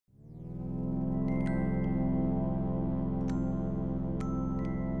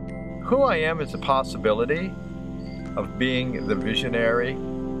Who I am is a possibility of being the visionary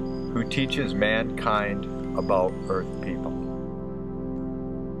who teaches mankind about Earth people.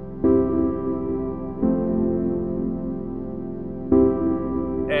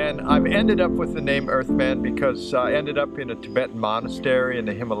 And I've ended up with the name Earthman because I ended up in a Tibetan monastery in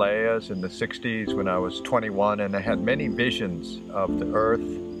the Himalayas in the 60s when I was 21, and I had many visions of the Earth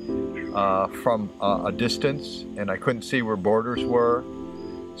from a distance, and I couldn't see where borders were.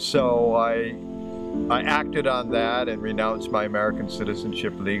 So I acted on that and renounced my American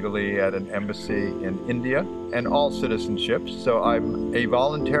citizenship legally at an embassy in India and all citizenships. So I'm a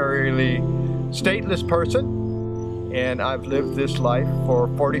voluntarily stateless person, and I've lived this life for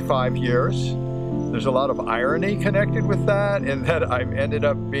 45 years. There's a lot of irony connected with that, in that I've ended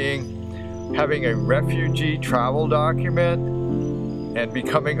up having a refugee travel document and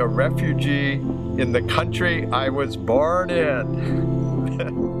becoming a refugee in the country I was born in.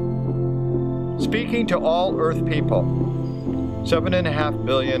 Speaking to all Earth people, 7.5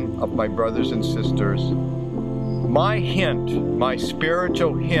 billion of my brothers and sisters, my hint, my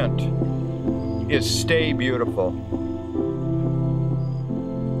spiritual hint, is stay beautiful.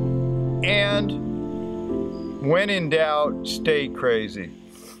 And when in doubt, stay crazy.